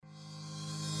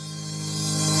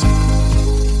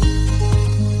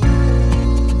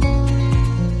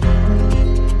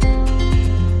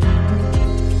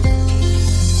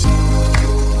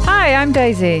I'm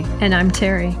Daisy. And I'm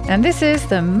Terry. And this is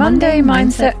the Monday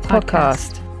Mindset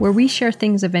Podcast, where we share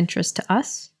things of interest to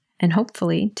us and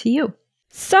hopefully to you.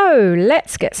 So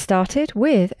let's get started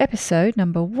with episode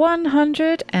number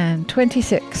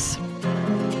 126.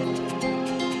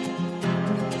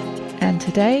 And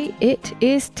today it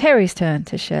is Terry's turn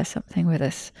to share something with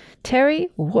us. Terry,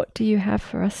 what do you have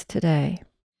for us today?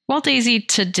 Well, Daisy,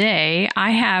 today I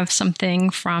have something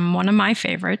from one of my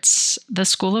favorites, The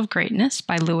School of Greatness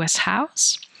by Lewis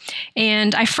Howes.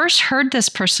 And I first heard this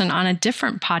person on a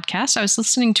different podcast. I was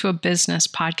listening to a business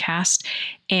podcast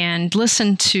and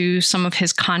listened to some of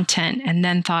his content and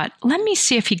then thought, let me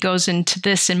see if he goes into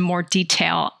this in more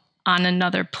detail on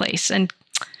another place. And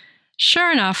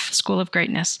sure enough, School of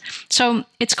Greatness. So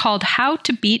it's called How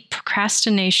to Beat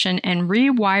Procrastination and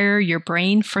Rewire Your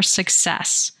Brain for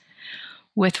Success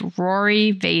with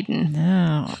Rory Vaden.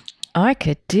 Now, I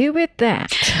could do with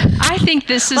that. I think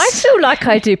this is... I feel like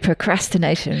I do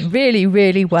procrastination really,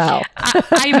 really well.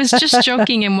 I was just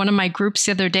joking in one of my groups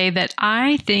the other day that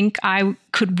I think I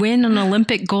could win an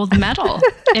Olympic gold medal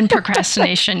in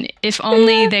procrastination if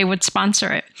only they would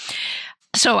sponsor it.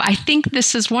 So I think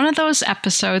this is one of those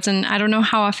episodes, and I don't know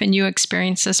how often you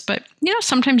experience this, but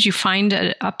sometimes you find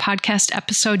a podcast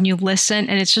episode and you listen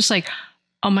and it's just like,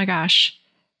 oh my gosh,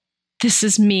 this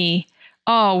is me.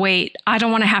 Oh, wait, I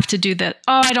don't want to have to do that.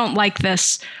 Oh, I don't like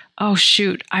this. Oh,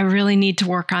 shoot, I really need to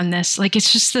work on this. Like,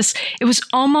 it's just this, it was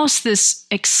almost this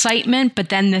excitement, but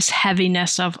then this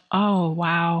heaviness of, oh,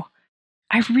 wow,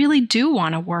 I really do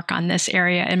want to work on this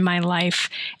area in my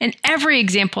life. And every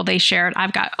example they shared,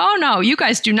 I've got, oh no, you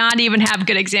guys do not even have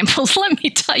good examples. Let me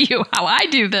tell you how I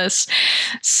do this.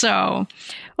 So...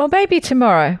 well, maybe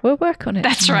tomorrow. We'll work on it.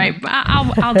 That's tomorrow. right.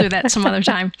 I'll do that some other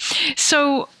time.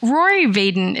 So Rory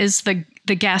Vaden is the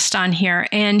guest on here,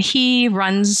 and he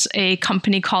runs a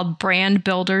company called Brand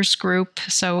Builders Group,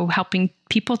 so helping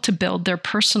people to build their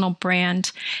personal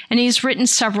brand. And he's written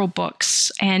several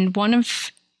books, and one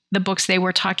of the books they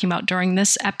were talking about during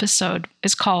this episode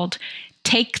is called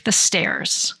Take the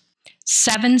Stairs: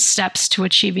 7 Steps to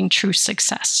Achieving True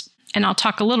Success. And I'll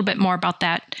talk a little bit more about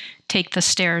that Take the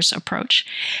Stairs approach.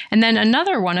 And then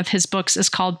another one of his books is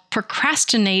called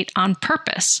Procrastinate on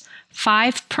Purpose: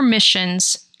 5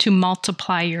 Permissions to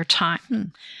Multiply Your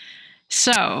Time.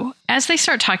 So as they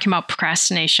start talking about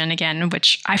procrastination again,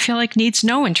 which I feel like needs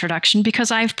no introduction because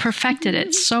I've perfected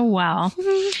it so well,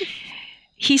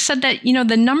 he said that,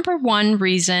 the number one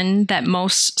reason that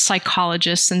most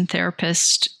psychologists and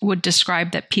therapists would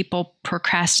describe that people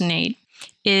procrastinate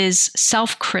is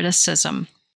self-criticism.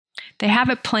 They have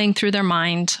it playing through their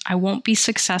mind. I won't be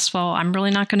successful. I'm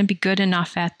really not going to be good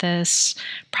enough at this.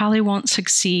 Probably won't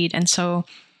succeed. And so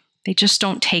they just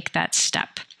don't take that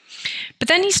step. But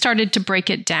then he started to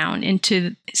break it down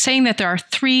into saying that there are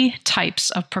 3 types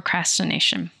of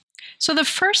procrastination. So the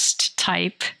first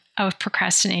type of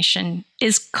procrastination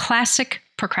is classic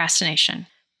procrastination,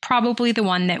 probably the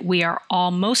one that we are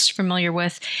all most familiar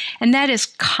with, and that is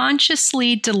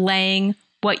consciously delaying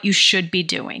what you should be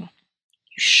doing.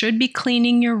 You should be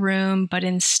cleaning your room, but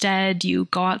instead you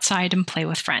go outside and play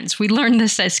with friends. We learned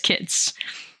this as kids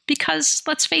because,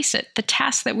 let's face it, the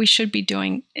task that we should be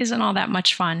doing isn't all that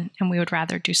much fun, and we would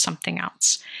rather do something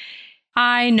else.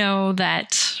 I know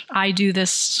that I do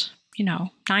this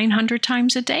 900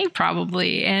 times a day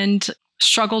probably, and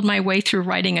struggled my way through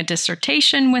writing a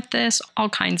dissertation with this, all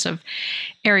kinds of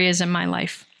areas in my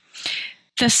life.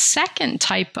 The second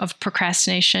type of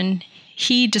procrastination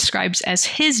he describes as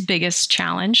his biggest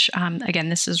challenge. Again,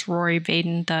 this is Rory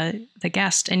Vaden, the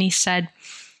guest, and he said,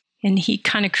 and he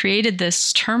kind of created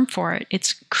this term for it,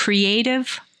 it's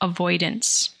creative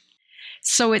avoidance.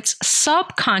 So it's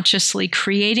subconsciously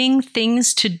creating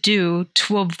things to do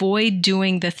to avoid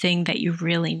doing the thing that you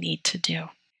really need to do.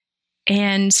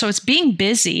 And so it's being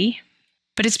busy,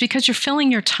 but it's because you're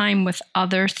filling your time with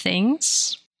other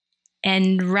things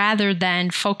and rather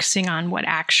than focusing on what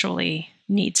actually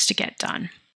needs to get done.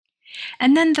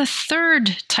 And then the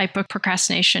third type of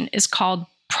procrastination is called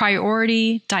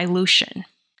priority dilution.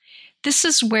 This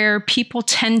is where people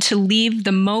tend to leave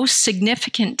the most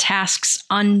significant tasks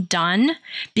undone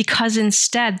because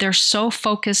instead they're so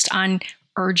focused on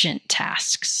urgent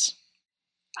tasks.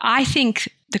 I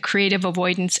think the creative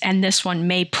avoidance and this one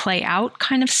may play out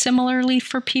kind of similarly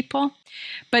for people,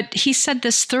 but he said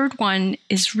this third one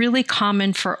is really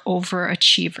common for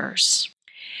overachievers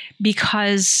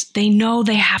because they know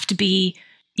they have to be,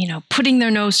 putting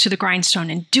their nose to the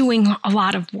grindstone and doing a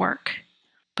lot of work.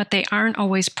 But they aren't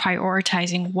always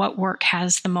prioritizing what work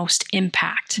has the most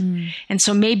impact. And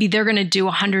so maybe they're going to do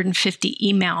 150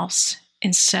 emails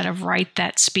instead of write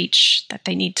that speech that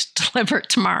they need to deliver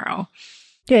tomorrow.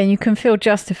 Yeah, and you can feel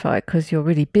justified because you're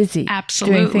really busy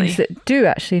Absolutely. doing things that do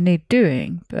actually need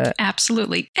doing. But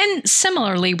Absolutely. And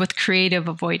similarly with creative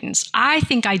avoidance, I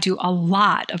think I do a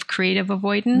lot of creative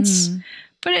avoidance,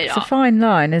 but it's a fine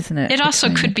line, isn't it? it also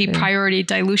between could the be two? priority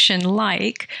dilution.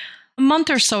 Like a month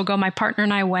or so ago, my partner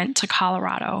and I went to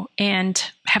Colorado and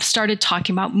have started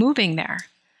talking about moving there.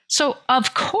 So,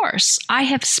 of course, I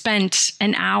have spent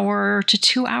an hour to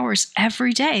 2 hours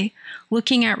every day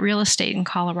looking at real estate in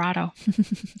Colorado.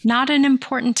 Not an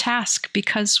important task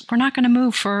because we're not going to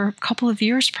move for a couple of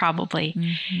years probably.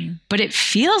 But it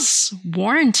feels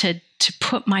warranted to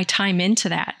put my time into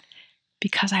that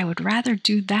because I would rather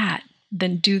do that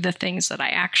than do the things that I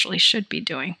actually should be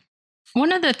doing.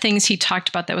 One of the things he talked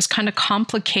about that was kind of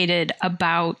complicated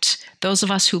about those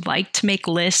of us who like to make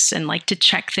lists and like to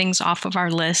check things off of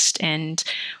our list and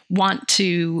want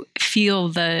to feel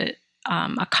the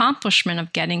accomplishment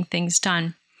of getting things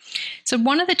done. So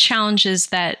one of the challenges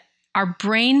that our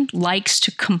brain likes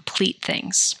to complete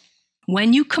things.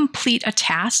 When you complete a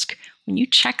task, when you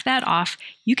check that off,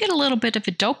 you get a little bit of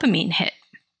a dopamine hit.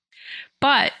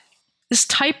 But this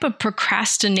type of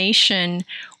procrastination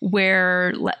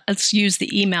where, let's use the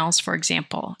emails, for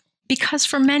example, because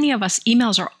for many of us,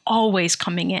 emails are always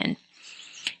coming in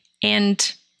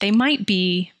and they might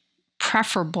be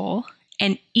preferable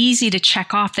and easy to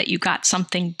check off that you got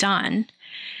something done.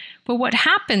 But what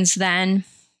happens then,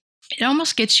 it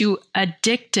almost gets you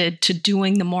addicted to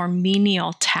doing the more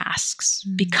menial tasks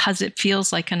because it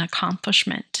feels like an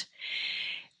accomplishment.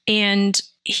 And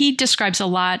he describes a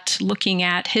lot looking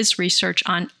at his research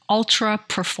on ultra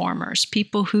performers,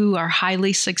 people who are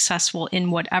highly successful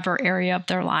in whatever area of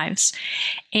their lives.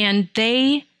 And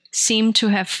they seem to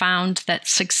have found that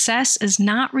success is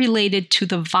not related to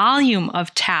the volume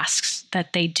of tasks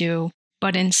that they do,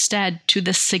 but instead to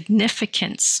the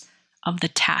significance of the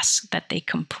tasks that they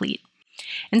complete.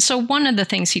 And so one of the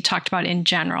things he talked about in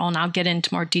general, and I'll get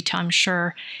into more detail, I'm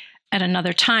sure, at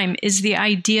another time, is the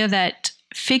idea that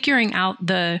figuring out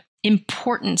the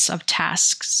importance of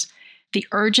tasks, the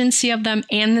urgency of them,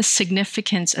 and the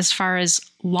significance as far as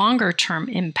longer term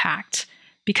impact.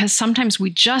 Because sometimes we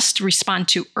just respond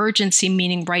to urgency,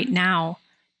 meaning right now,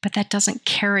 but that doesn't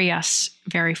carry us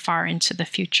very far into the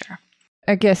future.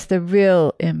 I guess the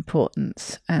real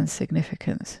importance and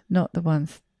significance, not the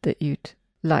ones that you'd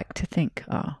like to think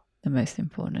are the most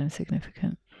important and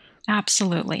significant.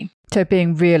 Absolutely. So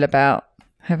being real about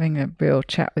having a real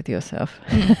chat with yourself.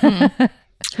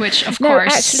 Which, of No,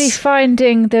 course... actually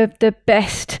finding the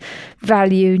best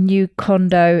value new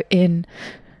condo in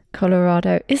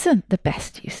Colorado isn't the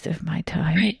best use of my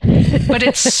time. Right. But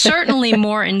it's certainly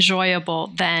more enjoyable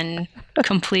than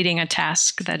completing a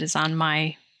task that is on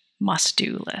my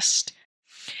must-do list.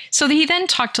 So he then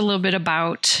talked a little bit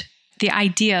about the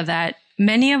idea that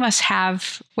many of us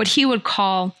have what he would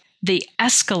call the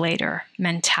escalator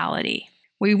mentality.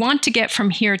 We want to get from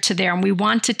here to there, and we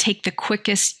want to take the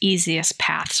quickest, easiest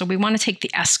path. So we want to take the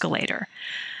escalator,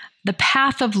 the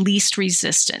path of least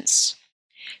resistance.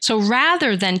 So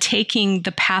rather than taking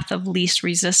the path of least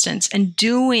resistance and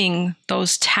doing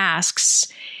those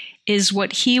tasks is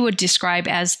what he would describe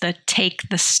as the take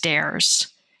the stairs.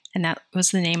 And that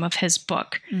was the name of his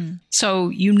book. So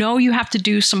you have to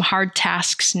do some hard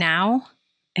tasks now.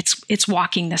 It's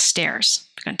walking the stairs.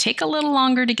 It's going to take a little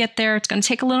longer to get there. It's going to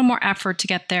take a little more effort to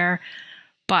get there,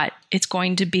 but it's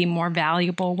going to be more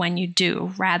valuable when you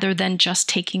do, rather than just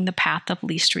taking the path of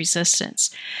least resistance.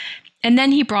 And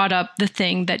then he brought up the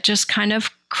thing that just kind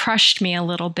of crushed me a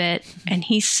little bit. And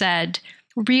he said,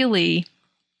 really,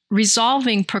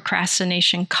 resolving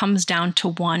procrastination comes down to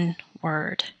one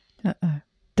word.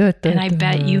 And I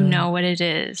bet you know what it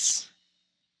is.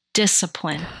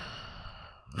 Discipline.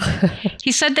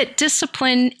 He said that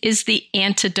discipline is the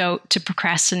antidote to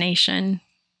procrastination.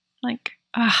 Like,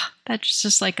 that's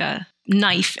just like a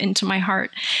knife into my heart.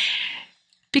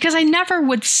 Because I never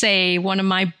would say one of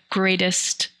my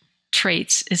greatest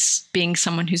traits is being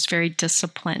someone who's very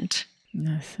disciplined.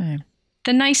 No, same.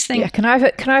 The nice thing... Yeah, can I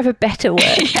have a better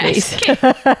word, please?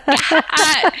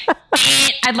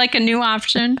 I'd like a new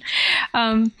option.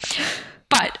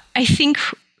 But I think,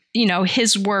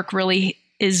 his work really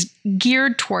is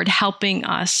geared toward helping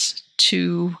us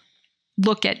to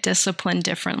look at discipline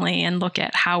differently and look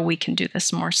at how we can do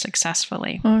this more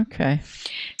successfully. Okay.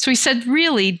 So he said,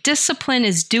 really, discipline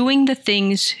is doing the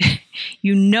things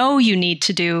you know you need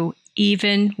to do,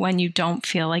 even when you don't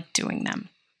feel like doing them.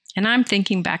 And I'm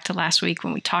thinking back to last week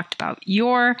when we talked about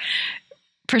your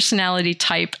personality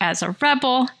type as a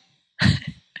rebel.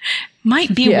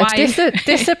 might be why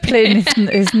discipline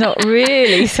is not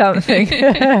really something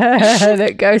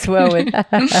that goes well with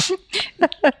that.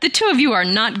 The two of you are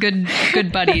not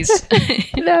good buddies.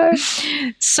 No.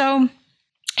 So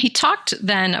he talked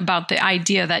then about the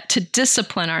idea that to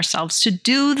discipline ourselves, to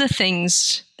do the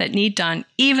things that need done,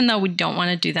 even though we don't want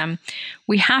to do them,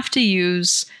 we have to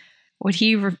use what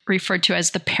he referred to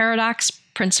as the paradox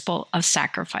principle of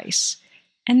sacrifice.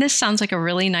 And this sounds like a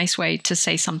really nice way to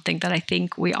say something that I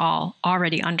think we all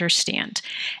already understand.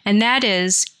 And that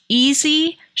is,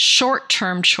 easy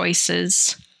short-term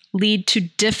choices lead to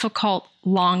difficult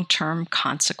long-term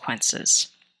consequences.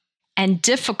 And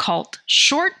difficult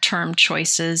short-term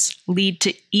choices lead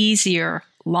to easier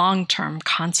long-term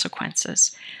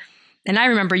consequences. And I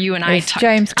remember you and I talked.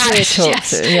 James Clear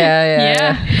talks. Yes.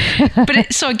 Yeah.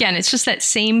 But so again, it's just that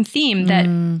same theme that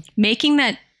making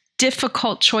that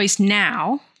difficult choice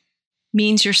now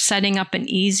means you're setting up an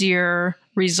easier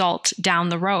result down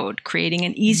the road, creating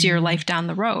an easier life down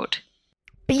the road.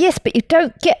 But you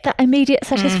don't get that immediate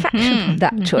satisfaction from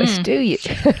that choice, do you?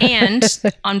 And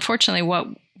unfortunately,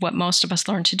 what most of us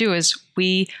learn to do is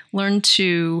we learn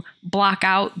to block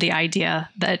out the idea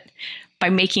that by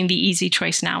making the easy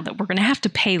choice now that we're going to have to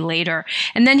pay later.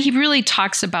 And then he really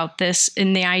talks about this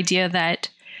in the idea that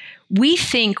we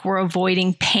think we're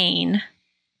avoiding pain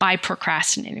by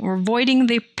procrastinating. We're avoiding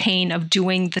the pain of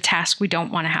doing the task we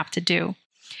don't want to have to do.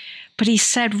 But he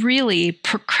said, really,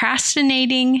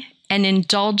 procrastinating and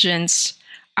indulgence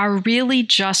are really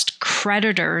just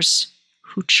creditors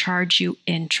who charge you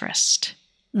interest.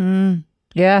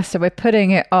 Yeah, so we're putting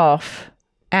it off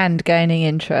and gaining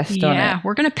interest on it. Yeah,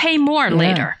 we're going to pay more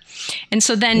later. And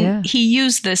so then he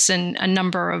used this in a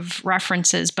number of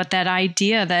references, but that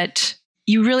idea that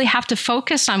you really have to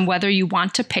focus on whether you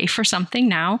want to pay for something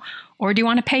now or do you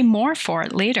want to pay more for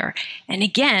it later. And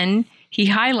again, he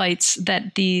highlights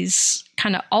that these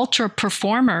kind of ultra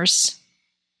performers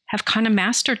have kind of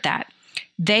mastered that.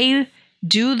 They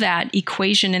do that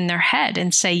equation in their head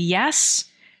and say, yes,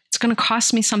 it's going to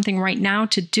cost me something right now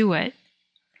to do it,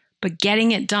 but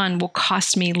getting it done will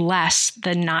cost me less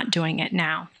than not doing it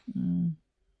now.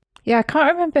 Yeah, I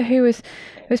can't remember who it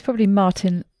was probably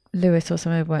Martin Lewis or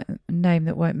some name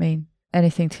that won't mean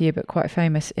anything to you, but quite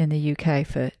famous in the UK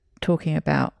for talking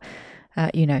about,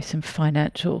 some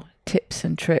financial tips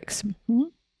and tricks.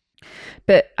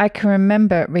 But I can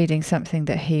remember reading something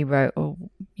that he wrote or,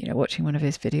 watching one of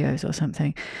his videos or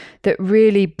something that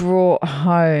really brought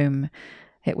home.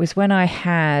 It was when I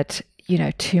had,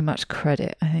 too much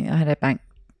credit. I think I had a bank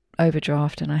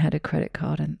overdraft and I had a credit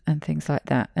card and things like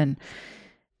that. And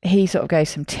he sort of gave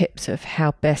some tips of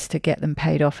how best to get them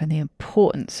paid off and the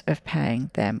importance of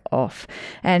paying them off.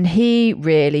 And he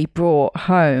really brought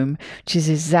home, which is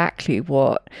exactly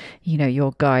what,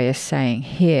 your guy is saying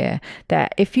here,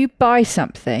 that if you buy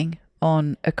something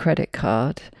on a credit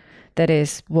card that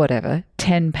is whatever,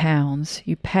 £10,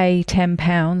 you pay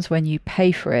 £10 when you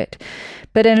pay for it.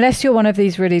 But unless you're one of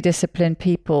these really disciplined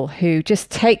people who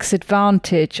just takes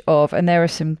advantage of, and there are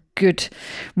some good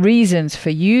reasons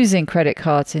for using credit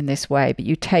cards in this way, but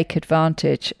you take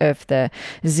advantage of the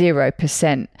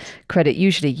 0% credit.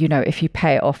 Usually, if you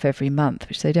pay it off every month,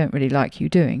 which they don't really like you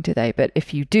doing, do they? But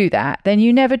if you do that, then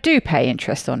you never do pay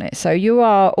interest on it. So you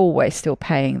are always still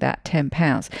paying that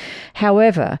 £10.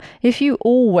 However, if you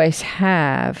always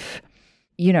have,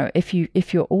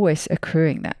 if you're always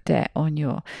accruing that debt on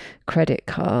your credit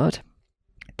card,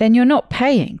 then you're not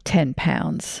paying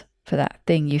 £10 for that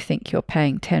thing you think you're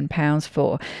paying £10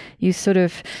 for. You sort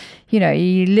of,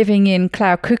 you're living in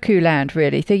cloud cuckoo land,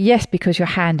 really. So yes, because you're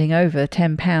handing over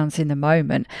 £10 in the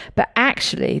moment, but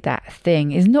actually that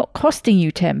thing is not costing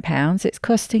you £10. It's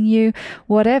costing you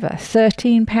whatever,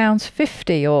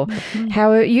 £13.50 or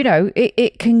how,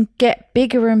 it can get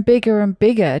bigger and bigger and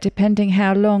bigger depending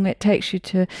how long it takes you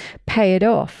to pay it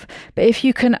off. But if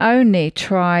you can only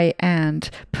try and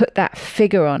put that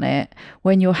figure on it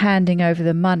when you're handing over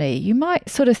the money, you might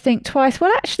sort of think twice,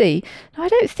 well, actually, I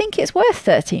don't think it's worth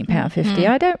 £13.50.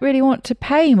 I don't really want to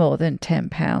pay more than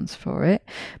 £10 for it.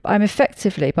 But I'm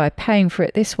effectively, by paying for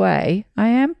it this way, I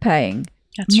am paying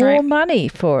more money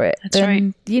for it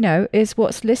than, is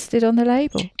what's listed on the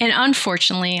label. And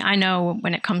unfortunately, I know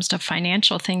when it comes to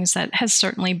financial things, that has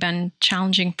certainly been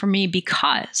challenging for me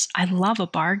because I love a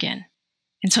bargain.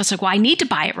 And so it's like, well, I need to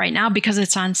buy it right now because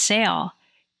it's on sale.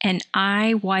 And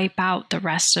I wipe out the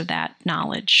rest of that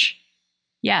knowledge.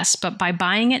 Yes, but by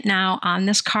buying it now on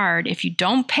this card, if you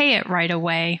don't pay it right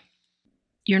away,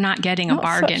 you're not getting a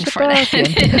bargain for that.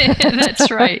 That's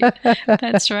right.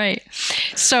 That's right.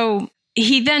 So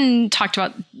he then talked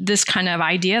about this kind of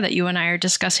idea that you and I are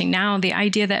discussing now, the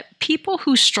idea that people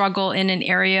who struggle in an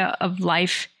area of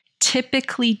life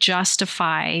typically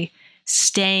justify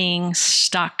staying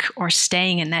stuck or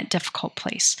staying in that difficult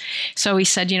place. So he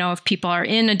said, if people are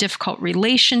in a difficult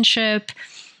relationship,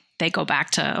 they go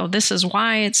back to, oh, this is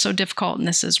why it's so difficult and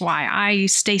this is why I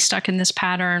stay stuck in this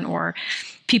pattern. Or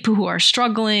people who are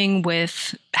struggling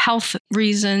with health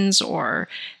reasons or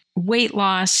weight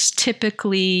loss,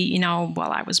 typically,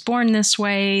 well, I was born this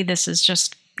way. This is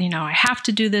just, I have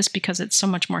to do this because it's so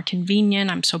much more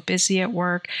convenient. I'm so busy at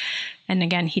work. And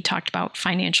again, he talked about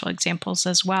financial examples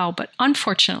as well. But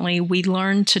unfortunately, we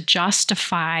learn to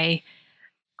justify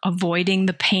avoiding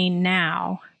the pain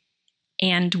now,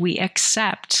 and we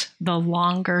accept the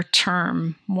longer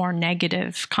term, more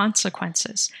negative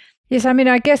consequences. Yes,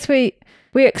 I guess we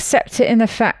accept it in the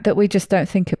fact that we just don't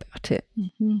think about it.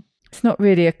 Mm-hmm. It's not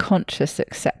really a conscious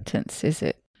acceptance, is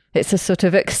it? It's a sort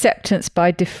of acceptance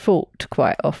by default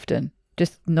quite often,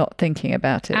 just not thinking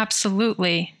about it.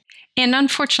 Absolutely. And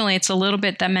unfortunately, it's a little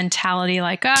bit the mentality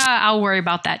like, I'll worry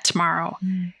about that tomorrow.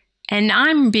 Mm. And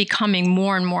I'm becoming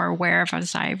more and more aware of,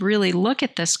 as I really look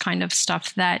at this kind of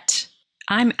stuff, that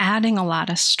I'm adding a lot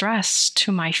of stress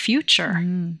to my future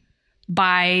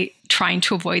by trying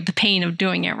to avoid the pain of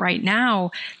doing it right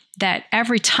now. That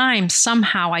every time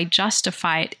somehow I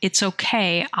justify it, it's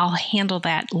okay, I'll handle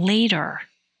that later.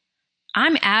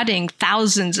 I'm adding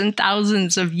thousands and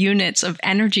thousands of units of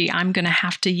energy I'm going to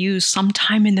have to use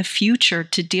sometime in the future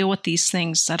to deal with these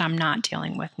things that I'm not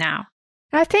dealing with now.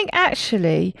 I think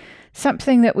actually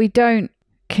something that we don't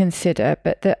consider,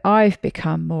 but that I've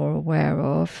become more aware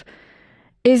of,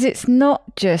 is it's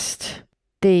not just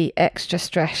the extra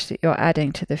stress that you're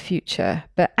adding to the future,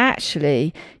 but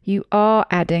actually you are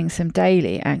adding some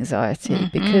daily anxiety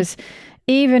because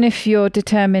even if you're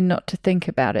determined not to think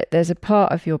about it, there's a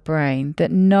part of your brain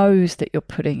that knows that you're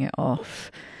putting it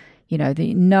off, that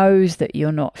knows that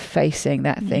you're not facing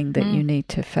that thing that you need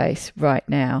to face right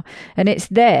now. And it's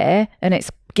there and it's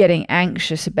getting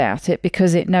anxious about it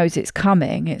because it knows it's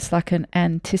coming. It's like an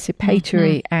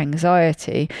anticipatory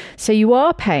anxiety. So you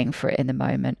are paying for it in the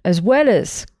moment as well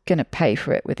as going to pay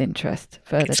for it with interest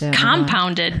further down the line.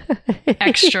 Compounded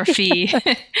extra fee.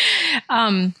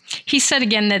 He said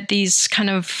again that these kind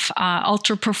of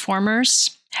ultra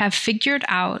performers have figured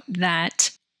out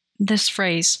that this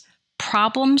phrase,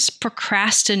 problems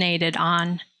procrastinated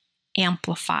on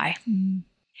amplify.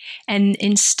 And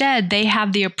instead, they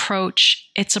have the approach,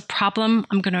 it's a problem,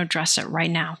 I'm going to address it right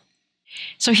now.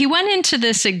 So he went into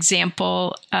this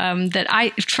example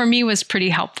that for me was pretty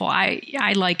helpful.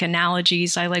 I like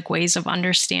analogies. I like ways of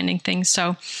understanding things.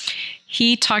 So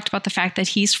he talked about the fact that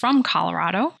he's from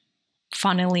Colorado.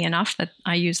 Funnily enough, that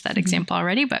I used that example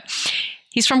already, but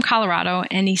he's from Colorado.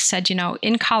 And he said,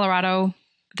 in Colorado,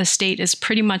 the state is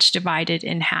pretty much divided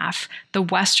in half. The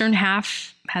western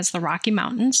half has the Rocky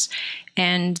Mountains,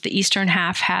 and the eastern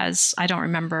half has, I don't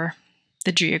remember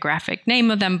the geographic name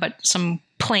of them, but some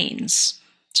plains.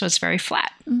 So it's very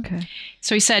flat. Okay.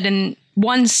 So he said in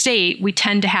one state, we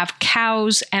tend to have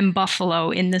cows and buffalo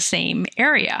in the same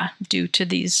area due to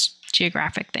these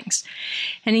geographic things.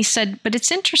 And he said, but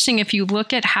it's interesting if you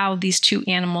look at how these two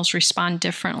animals respond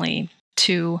differently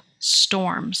to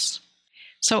storms.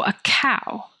 So a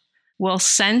cow will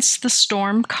sense the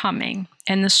storm coming,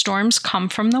 and the storms come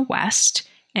from the west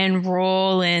and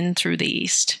roll in through the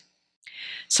east.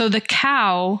 So the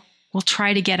cow will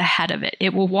try to get ahead of it.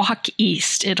 It will walk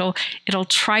east. It'll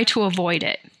try to avoid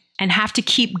it and have to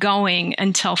keep going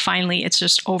until finally it's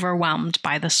just overwhelmed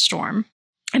by the storm.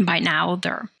 And by now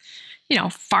they're,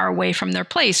 far away from their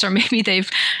place, or maybe they've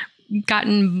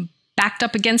gotten backed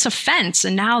up against a fence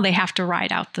and now they have to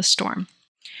ride out the storm.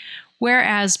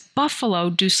 Whereas buffalo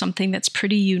do something that's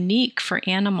pretty unique for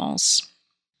animals.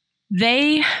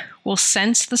 They will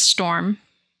sense the storm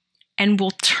and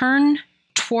will turn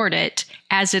toward it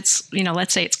as it's,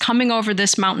 let's say it's coming over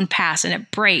this mountain pass and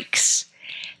it breaks.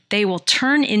 They will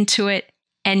turn into it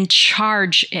and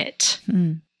charge it.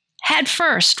 Head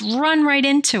first, run right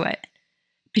into it.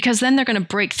 Because then they're going to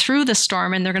break through the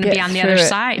storm and they're going to be on the other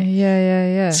side.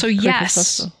 Yeah. So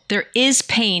yes, there is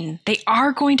pain. They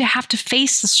are going to have to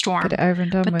face the storm. Get it over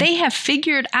and done with. But they have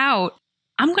figured out,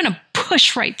 I'm going to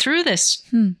push right through this.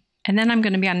 And then I'm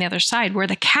going to be on the other side, where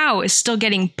the cow is still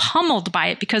getting pummeled by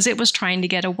it because it was trying to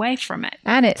get away from it.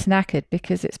 And it's knackered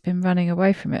because it's been running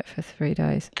away from it for 3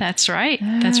 days. That's right.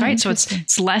 That's right. So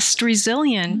it's less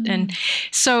resilient. And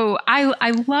so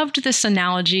I loved this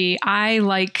analogy. I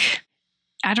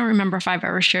don't remember if I've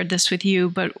ever shared this with you,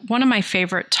 but one of my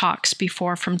favorite talks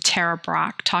before from Tara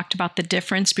Brach talked about the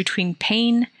difference between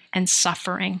pain and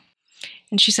suffering.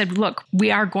 And she said, look,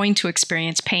 we are going to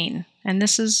experience pain. And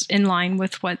this is in line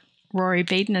with what Rory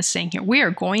Vaden is saying here. We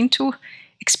are going to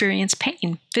experience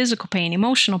pain, physical pain,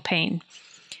 emotional pain.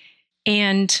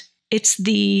 And it's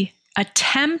the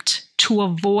attempt to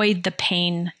avoid the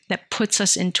pain that puts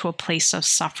us into a place of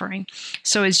suffering.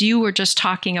 So as you were just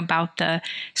talking about the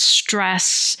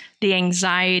stress, the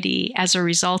anxiety as a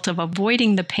result of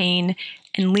avoiding the pain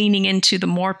and leaning into the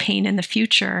more pain in the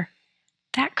future,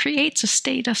 that creates a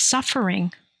state of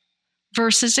suffering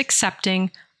versus accepting,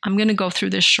 I'm going to go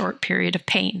through this short period of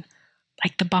pain,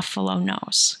 like the buffalo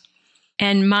nose.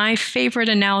 And my favorite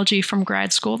analogy from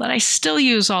grad school that I still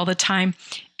use all the time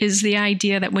is the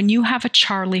idea that when you have a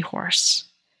Charlie horse,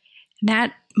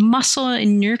 that muscle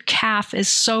in your calf is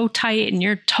so tight and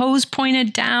your toes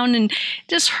pointed down and it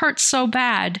just hurts so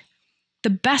bad.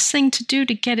 The best thing to do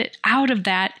to get it out of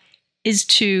that is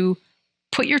to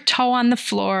put your toe on the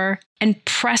floor and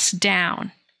press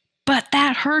down. But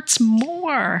that hurts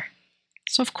more.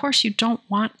 So of course you don't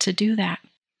want to do that.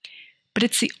 But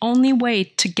it's the only way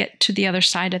to get to the other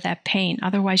side of that pain.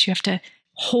 Otherwise, you have to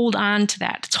hold on to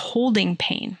that. It's holding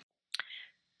pain.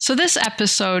 So this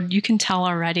episode, you can tell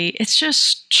already, it's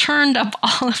just churned up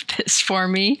all of this for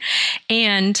me.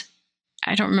 And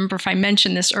I don't remember if I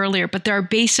mentioned this earlier, but there are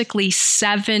basically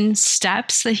 7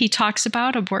 steps that he talks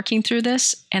about of working through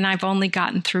this. And I've only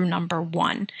gotten through number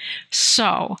 1.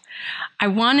 So I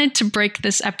wanted to break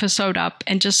this episode up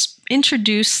and just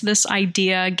introduce this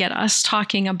idea, get us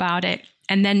talking about it.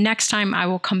 And then next time I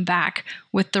will come back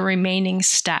with the remaining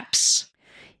steps.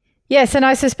 Yes, and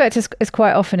I suspect it's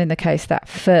quite often in the case that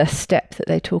first step that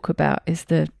they talk about is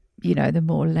the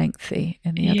more lengthy,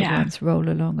 and the other ones roll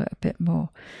along at a bit more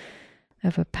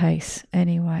of a pace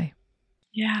anyway.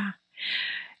 Yeah.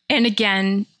 And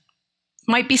again,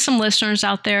 might be some listeners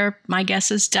out there. My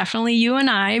guess is definitely you and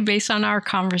I, based on our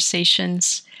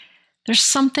conversations. There's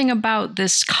something about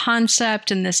this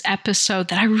concept and this episode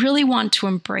that I really want to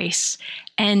embrace.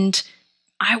 And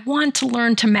I want to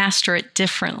learn to master it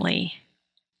differently.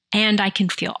 And I can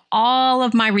feel all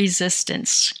of my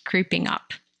resistance creeping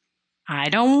up. I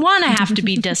don't want to have to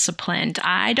be disciplined.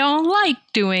 I don't like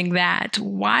doing that.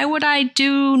 Why would I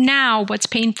do now what's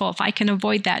painful if I can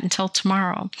avoid that until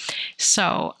tomorrow?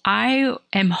 So I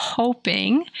am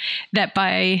hoping that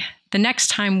by the next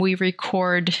time we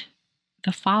record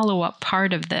the follow-up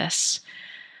part of this,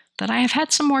 that I have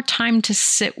had some more time to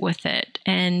sit with it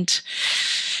and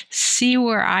see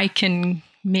where I can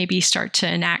maybe start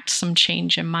to enact some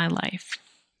change in my life.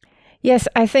 Yes,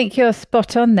 I think you're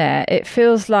spot on there. It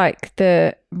feels like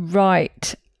the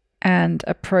right and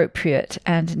appropriate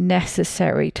and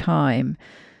necessary time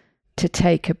to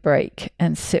take a break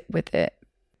and sit with it,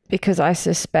 because I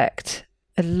suspect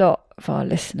a lot of our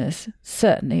listeners,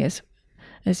 certainly as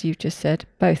you've just said,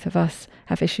 both of us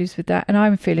have issues with that. And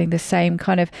I'm feeling the same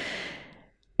kind of,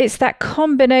 it's that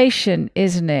combination,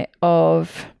 isn't it,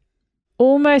 of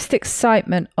almost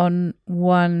excitement on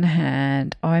one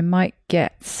hand. I might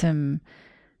get some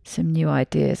new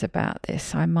ideas about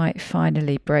this. I might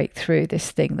finally break through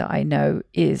this thing that I know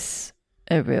is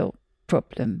a real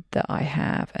problem that I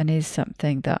have and is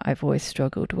something that I've always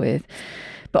struggled with.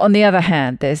 But on the other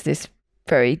hand, there's this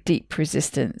very deep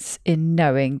resistance in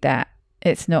knowing that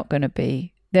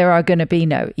there are going to be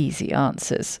no easy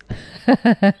answers.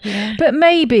 But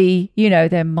maybe,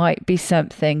 there might be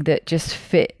something that just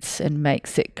fits and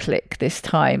makes it click this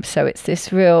time. So it's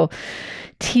this real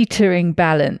teetering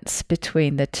balance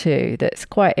between the two that's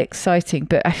quite exciting.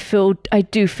 But I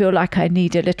do feel like I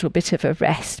need a little bit of a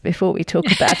rest before we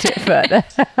talk about it further.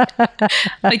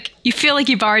 Like you feel like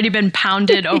you've already been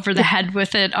pounded over the head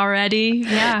with it already.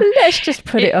 Yeah. Let's just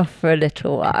put it off for a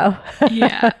little while.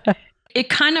 Yeah. It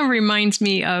kind of reminds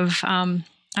me of,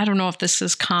 I don't know if this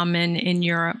is common in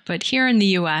Europe, but here in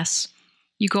the US,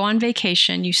 you go on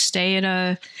vacation, you stay at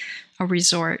a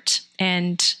resort,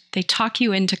 and they talk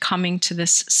you into coming to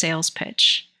this sales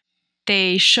pitch.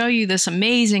 They show you this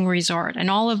amazing resort and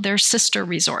all of their sister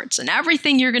resorts and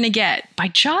everything you're going to get by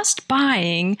just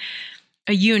buying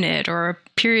a unit or a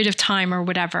period of time or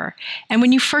whatever. And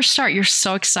when you first start, you're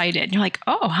so excited. And you're like,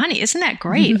 oh, honey, isn't that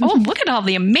great? Oh, look at all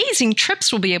the amazing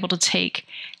trips we'll be able to take.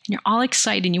 And you're all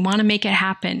excited and you want to make it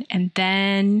happen. And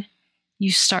then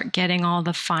you start getting all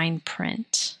the fine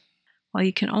print. Well,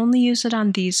 you can only use it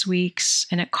on these weeks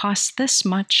and it costs this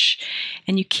much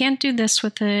and you can't do this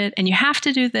with it and you have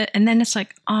to do that. And then it's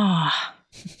like, oh,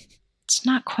 it's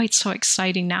not quite so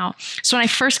exciting now. So when I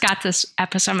first got this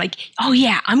episode, I'm like, oh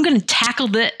yeah, I'm going to tackle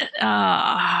the,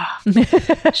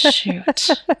 shoot.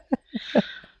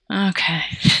 Okay.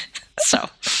 So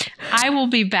I will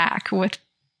be back with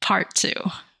part 2.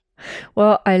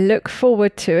 Well, I look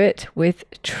forward to it with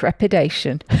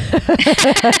trepidation.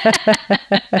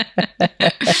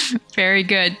 Very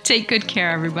good. Take good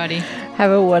care, everybody.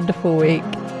 Have a wonderful week.